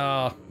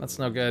 Oh, that's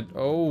no good.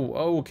 Oh,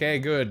 okay,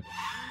 good.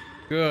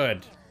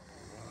 Good.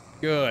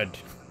 Good.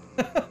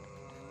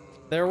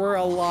 There were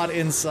a lot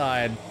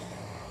inside.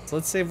 So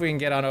let's see if we can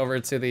get on over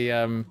to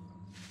the,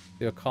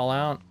 do a call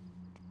out.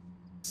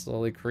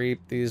 Slowly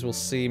creep. These will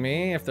see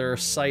me if their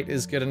sight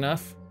is good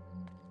enough.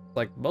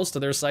 Like, most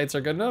of their sights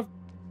are good enough.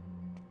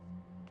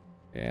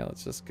 Yeah,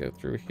 let's just go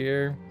through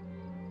here.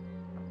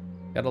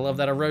 Gotta love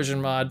that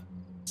erosion mod.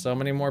 So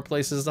many more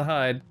places to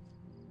hide.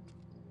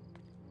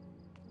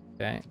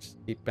 Okay, just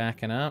keep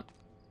backing up.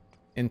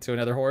 Into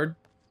another horde.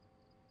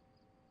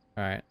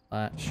 Alright,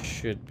 that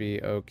should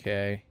be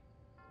okay.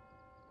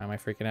 Why am I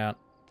freaking out?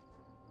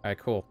 Alright,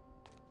 cool.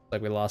 Looks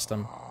like we lost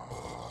him.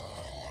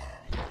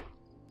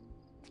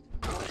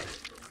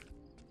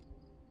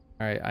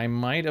 Alright, I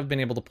might have been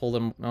able to pull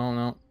them. Oh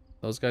no,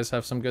 those guys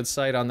have some good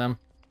sight on them.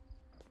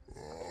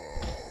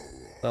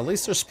 So at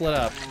least they're split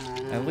up.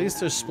 At least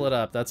they're split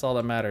up, that's all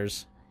that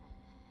matters.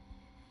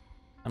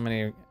 How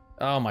many?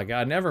 Oh my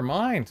god, never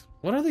mind.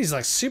 What are these,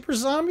 like super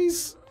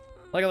zombies?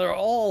 Like they're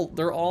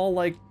all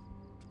like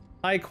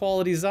high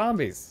quality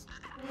zombies.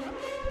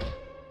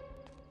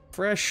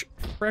 Fresh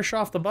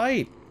off the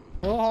bite.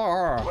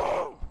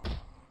 Oh.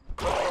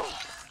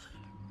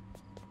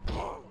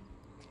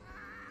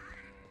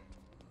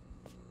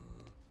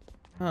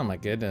 Oh my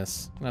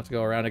goodness. I'm gonna have to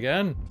go around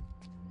again.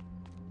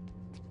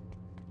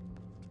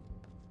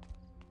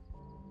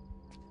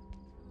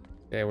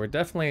 Okay, we're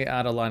definitely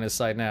out of line of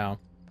sight now.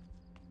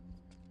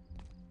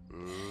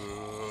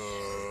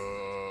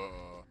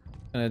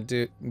 Gonna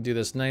do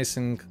this nice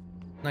and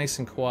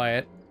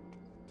quiet.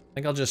 I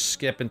think I'll just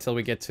skip until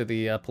we get to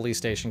the police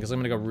station because I'm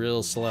gonna go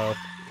real slow.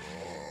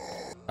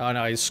 Oh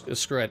no,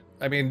 screw it.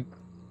 I mean,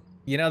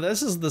 you know,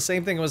 this is the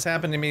same thing that was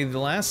happening to me the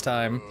last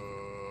time,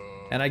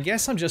 and I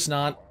guess I'm just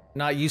not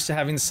used to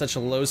having such a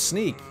low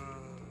sneak.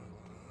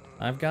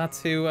 I've got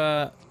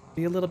to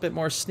be a little bit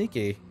more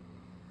sneaky.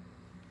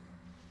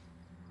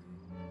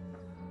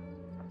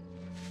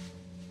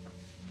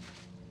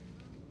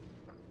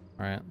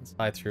 Alright, let's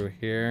hide through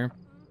here.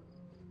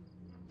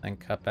 Then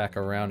cut back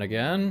around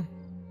again.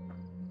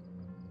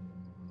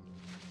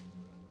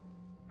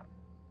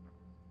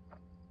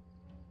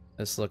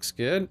 This looks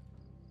good.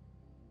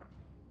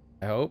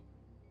 I hope.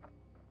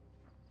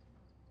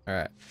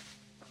 Alright.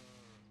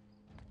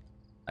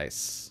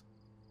 Nice.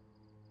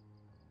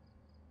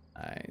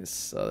 Nice.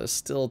 So there's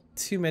still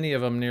too many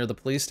of them near the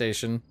police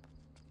station.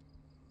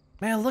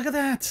 Man, look at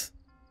that!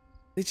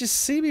 They just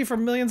see me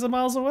from millions of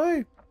miles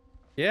away.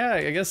 Yeah,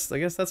 I guess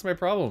that's my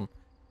problem.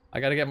 I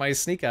gotta get my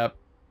sneak up.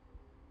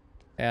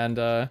 And,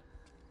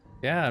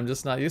 yeah, I'm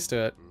just not used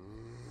to it.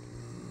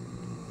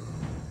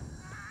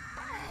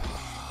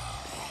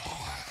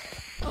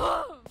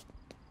 I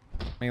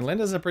mean,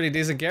 Linda's a pretty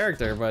decent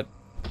character, but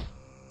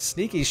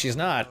sneaky she's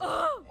not.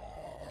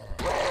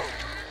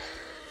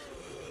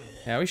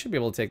 Yeah, we should be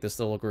able to take this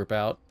little group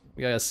out.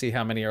 We gotta see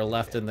how many are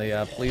left in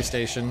the police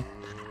station.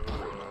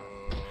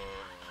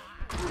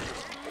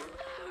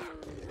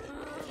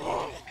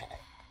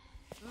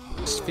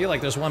 I feel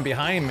like there's one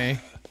behind me.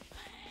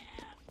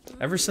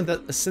 Ever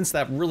since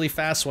that really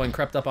fast one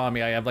crept up on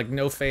me, I have like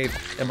no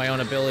faith in my own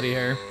ability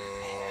here.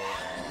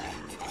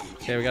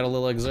 Okay, we got a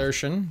little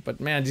exertion, but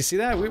man, do you see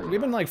that? We've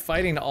been like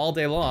fighting all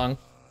day long,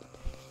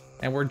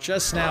 and we're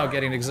just now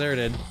getting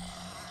exerted.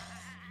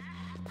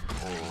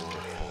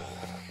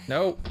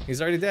 No,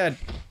 he's already dead.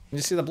 Did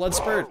you see the blood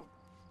spurt?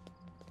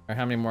 Or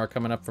how many more are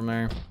coming up from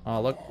there?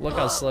 Oh, look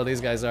how slow these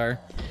guys are.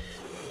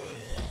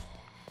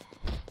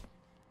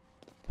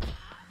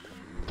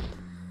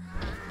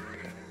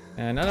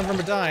 And none of them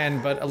are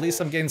dying, but at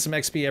least I'm getting some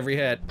XP every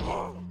hit.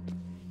 4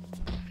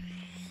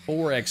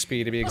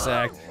 XP to be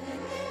exact.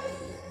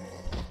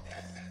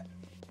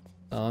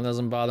 Oh, that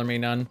doesn't bother me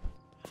none.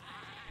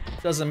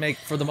 Doesn't make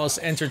for the most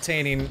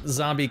entertaining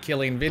zombie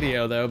killing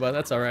video though, but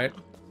that's alright.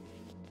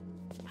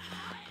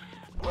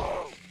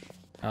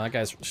 Oh,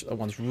 that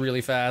one's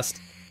really fast.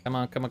 Come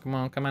on, come on, come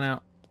on, come on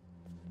out.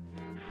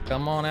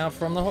 Come on out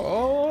from the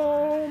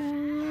oh,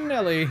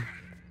 Nelly.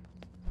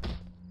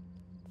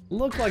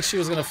 Looked like she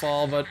was gonna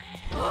fall, but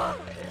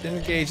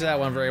didn't gauge that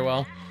one very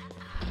well.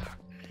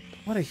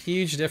 What a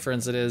huge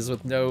difference it is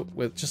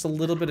with just a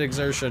little bit of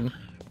exertion.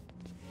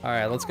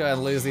 Alright, let's go ahead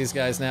and lose these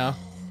guys now.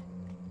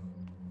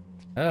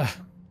 Ugh.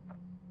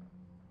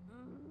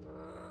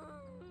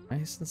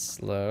 Nice and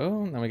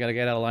slow. Then we gotta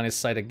get out of line of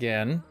sight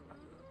again.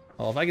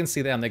 Well, if I can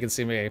see them, they can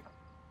see me.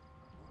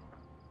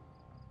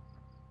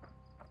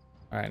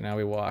 Alright, now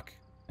we walk.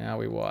 Now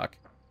we walk.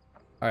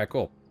 Alright,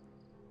 cool.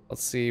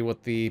 Let's see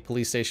what the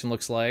police station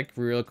looks like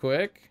real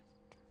quick.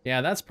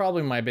 Yeah, that's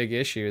probably my big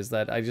issue, is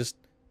that I just,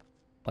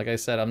 like I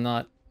said, I'm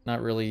not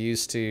really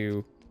used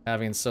to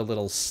having so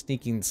little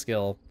sneaking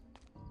skill.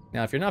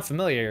 Now, if you're not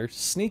familiar,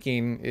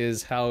 sneaking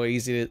is how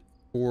easy it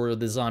for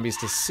the zombies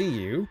to see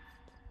you.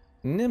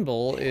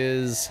 Nimble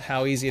is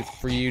how easy it's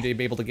for you to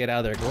be able to get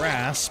out of their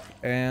grasp,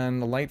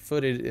 and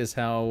light-footed is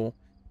how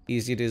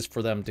easy it is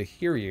for them to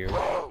hear you.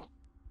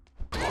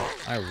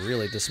 I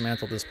really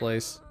dismantled this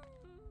place.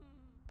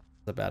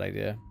 It's a bad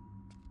idea.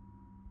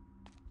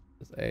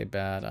 It's a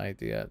bad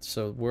idea.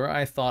 So where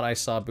I thought I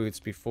saw boots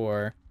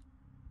before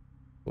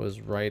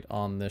was right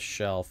on this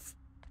shelf.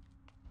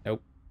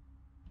 Nope.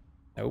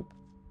 Nope.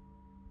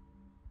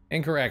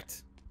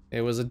 Incorrect.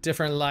 It was a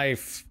different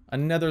life.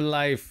 Another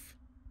life.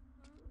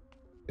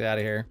 Get out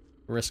of here.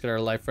 Risking our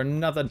life for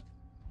nothing.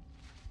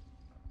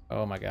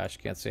 Oh my gosh,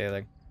 can't see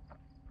anything.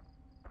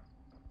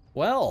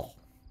 Well.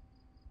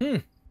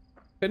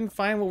 couldn't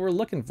find what we're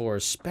looking for.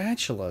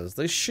 Spatulas.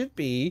 Those should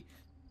be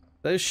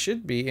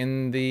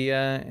in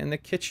the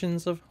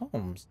kitchens of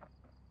homes.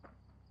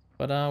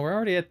 But we're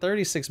already at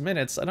 36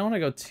 minutes. I don't want to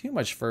go too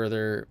much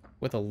further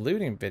with a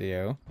looting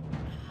video.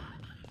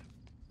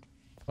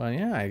 Well,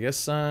 yeah, I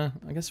guess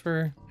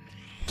we're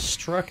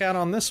struck out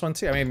on this one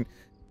too. I mean,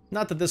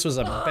 not that this was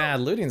a bad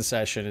looting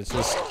session. It's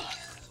just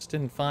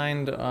didn't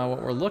find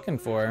what we're looking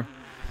for.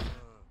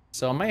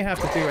 So I might have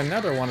to do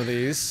another one of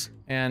these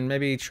and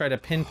maybe try to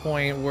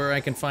pinpoint where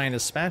I can find a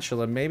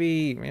spatula.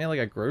 Maybe like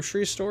a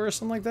grocery store or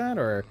something like that,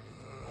 or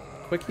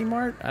Quickie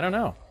Mart. I don't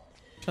know.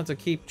 Just have to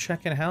keep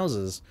checking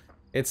houses.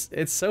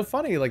 It's so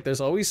funny. Like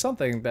there's always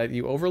something that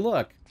you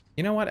overlook.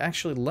 You know what?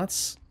 Actually,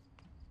 let's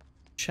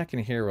check in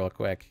here real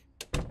quick.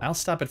 I'll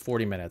stop at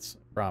 40 minutes.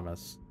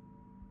 Promise.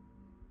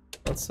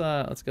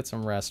 Let's get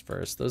some rest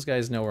first. Those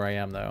guys know where I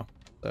am though,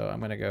 so I'm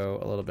gonna go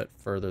a little bit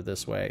further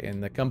this way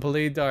in the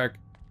complete dark.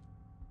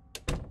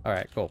 All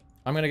right, cool.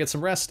 I'm gonna get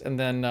some rest and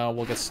then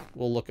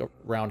we'll look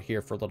around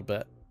here for a little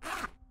bit.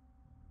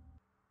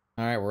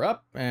 All right, we're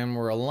up and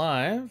we're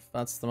alive.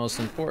 That's the most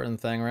important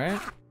thing, right?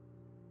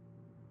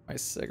 My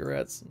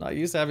cigarettes. Not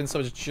used to having so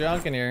much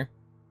junk in here.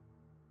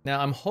 Now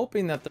I'm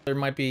hoping that there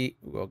might be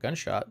a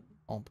gunshot.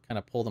 I'll kind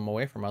of pull them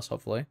away from us,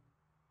 hopefully.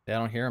 Yeah, I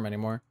don't hear them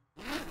anymore.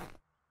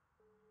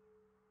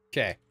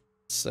 Okay,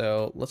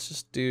 so let's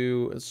just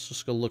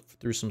go look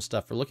through some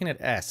stuff. We're looking at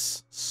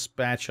S,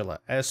 spatula,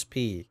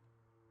 SP.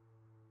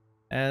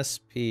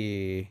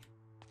 SP.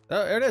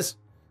 Oh, there it is.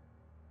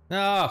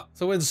 No,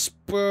 it's a wooden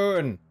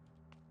spoon.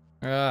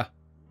 Now,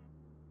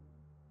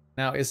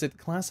 is it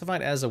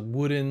classified as a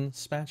wooden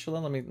spatula?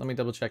 Let me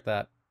double check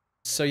that.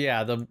 So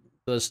yeah, the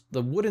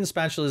wooden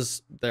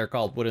spatulas, they're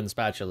called wooden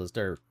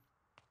spatulas.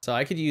 So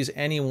I could use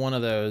any one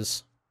of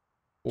those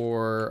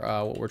for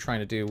what we're trying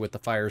to do with the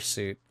fire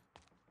suit.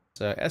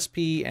 So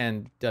SP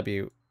and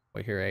W.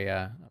 We hear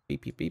a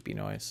beep beep beepy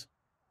noise.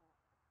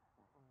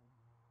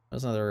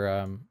 There's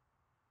another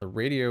the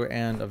radio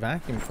and a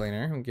vacuum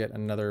cleaner. We'll get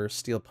another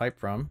steel pipe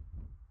from.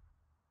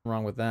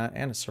 Wrong with that,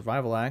 and a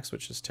survival axe,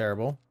 which is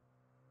terrible.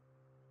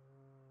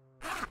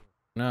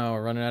 No,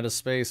 we're running out of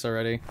space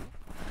already.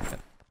 Got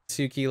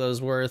 2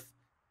 kilos worth.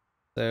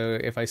 So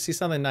if I see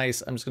something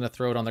nice, I'm just gonna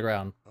throw it on the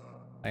ground.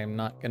 I am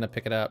not gonna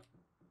pick it up.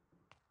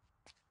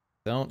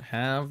 Don't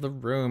have the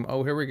room.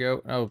 Oh, here we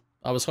go. Oh,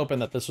 I was hoping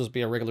that this would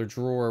be a regular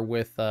drawer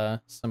with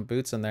some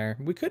boots in there.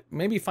 We could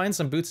maybe find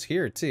some boots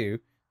here too.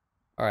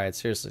 All right,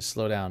 seriously,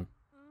 slow down.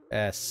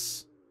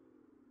 S.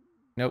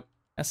 Nope.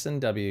 S and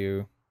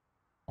W.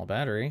 All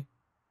battery.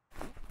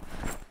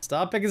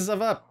 Stop picking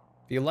stuff up.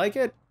 If you like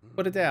it,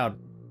 put it down.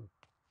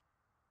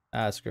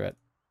 Ah, screw it.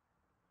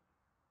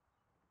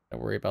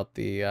 Don't worry about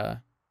the,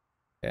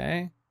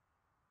 okay.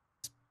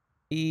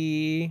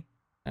 E.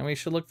 And we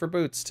should look for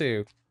boots,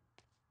 too.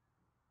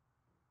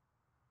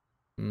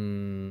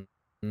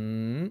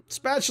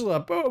 Spatula!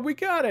 Boom, we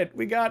got it!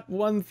 We got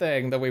one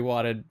thing that we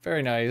wanted.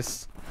 Very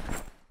nice.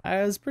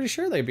 I was pretty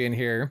sure they'd be in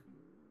here.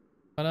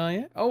 But,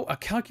 yeah. Oh, a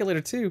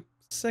calculator, too.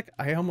 Sick.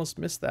 I almost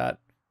missed that.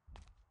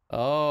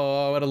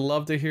 Oh, I would have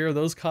loved to hear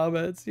those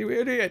comments. You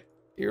idiot!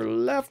 You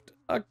left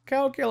a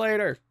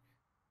calculator!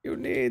 You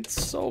need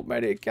so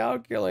many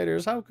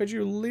calculators. How could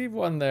you leave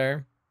one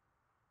there?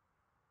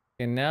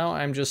 And now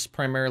I'm just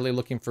primarily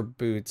looking for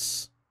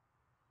boots.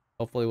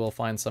 Hopefully we'll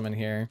find some in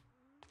here.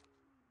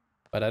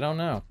 But I don't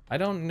know. I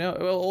don't know.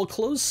 Well,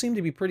 clothes seem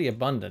to be pretty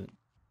abundant.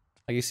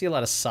 Like you see a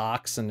lot of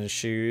socks and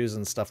shoes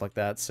and stuff like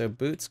that. So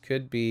boots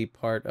could be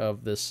part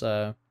of this,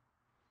 could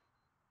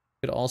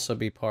also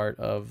be part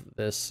of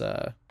this,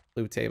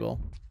 loot table.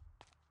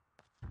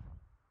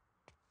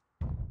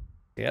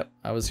 Yep,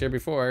 I was here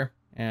before,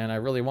 and I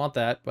really want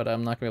that, but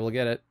I'm not gonna be able to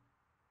get it.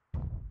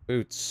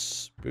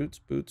 Boots. Boots,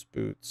 boots,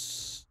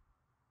 boots.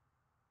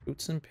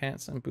 Boots and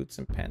pants and boots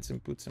and pants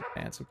and boots and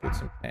pants and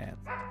boots and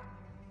pants.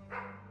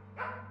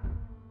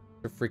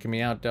 You're freaking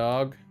me out,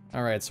 dog.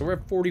 Alright, so we're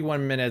at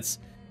 41 minutes.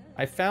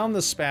 I found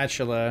the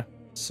spatula,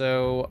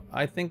 so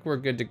I think we're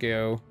good to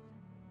go.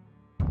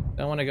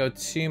 Don't want to go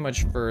too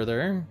much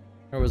further.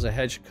 There was a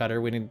hedge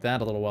cutter. We needed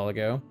that a little while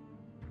ago.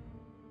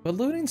 But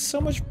looting's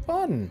so much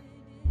fun.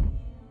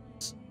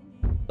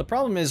 The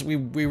problem is we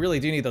really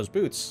do need those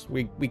boots.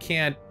 We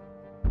can't...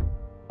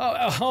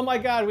 Oh my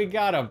god, we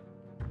got them.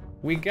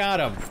 We got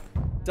them.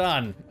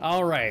 Done.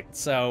 Alright,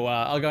 so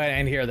I'll go ahead and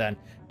end here then.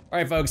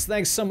 Alright folks,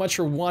 thanks so much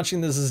for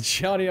watching. This is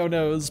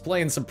Johnnyonoes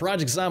playing some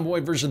Project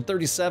Zomboid version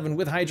 37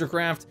 with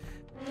Hydrocraft.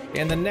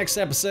 In the next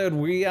episode,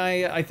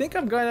 I think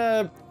I'm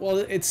gonna... Well,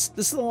 this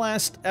is the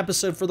last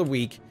episode for the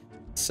week.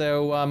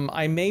 So,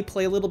 I may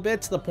play a little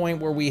bit to the point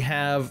where we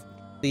have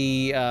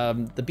the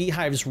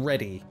beehives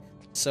ready.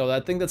 So I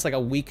think that's like a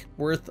week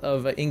worth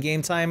of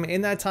in-game time.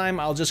 In that time,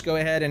 I'll just go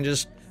ahead and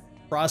just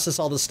process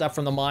all the stuff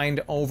from the mine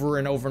over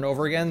and over and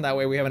over again. That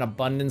way we have an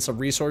abundance of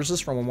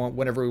resources from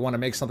whenever we want to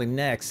make something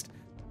next.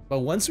 But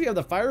once we have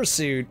the fire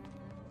suit,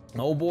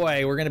 oh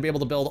boy, we're gonna be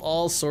able to build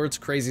all sorts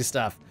of crazy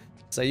stuff.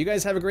 So you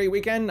guys have a great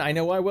weekend. I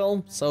know I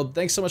will. So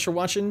thanks so much for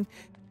watching.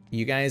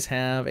 You guys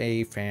have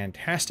a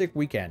fantastic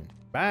weekend.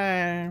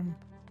 Bye.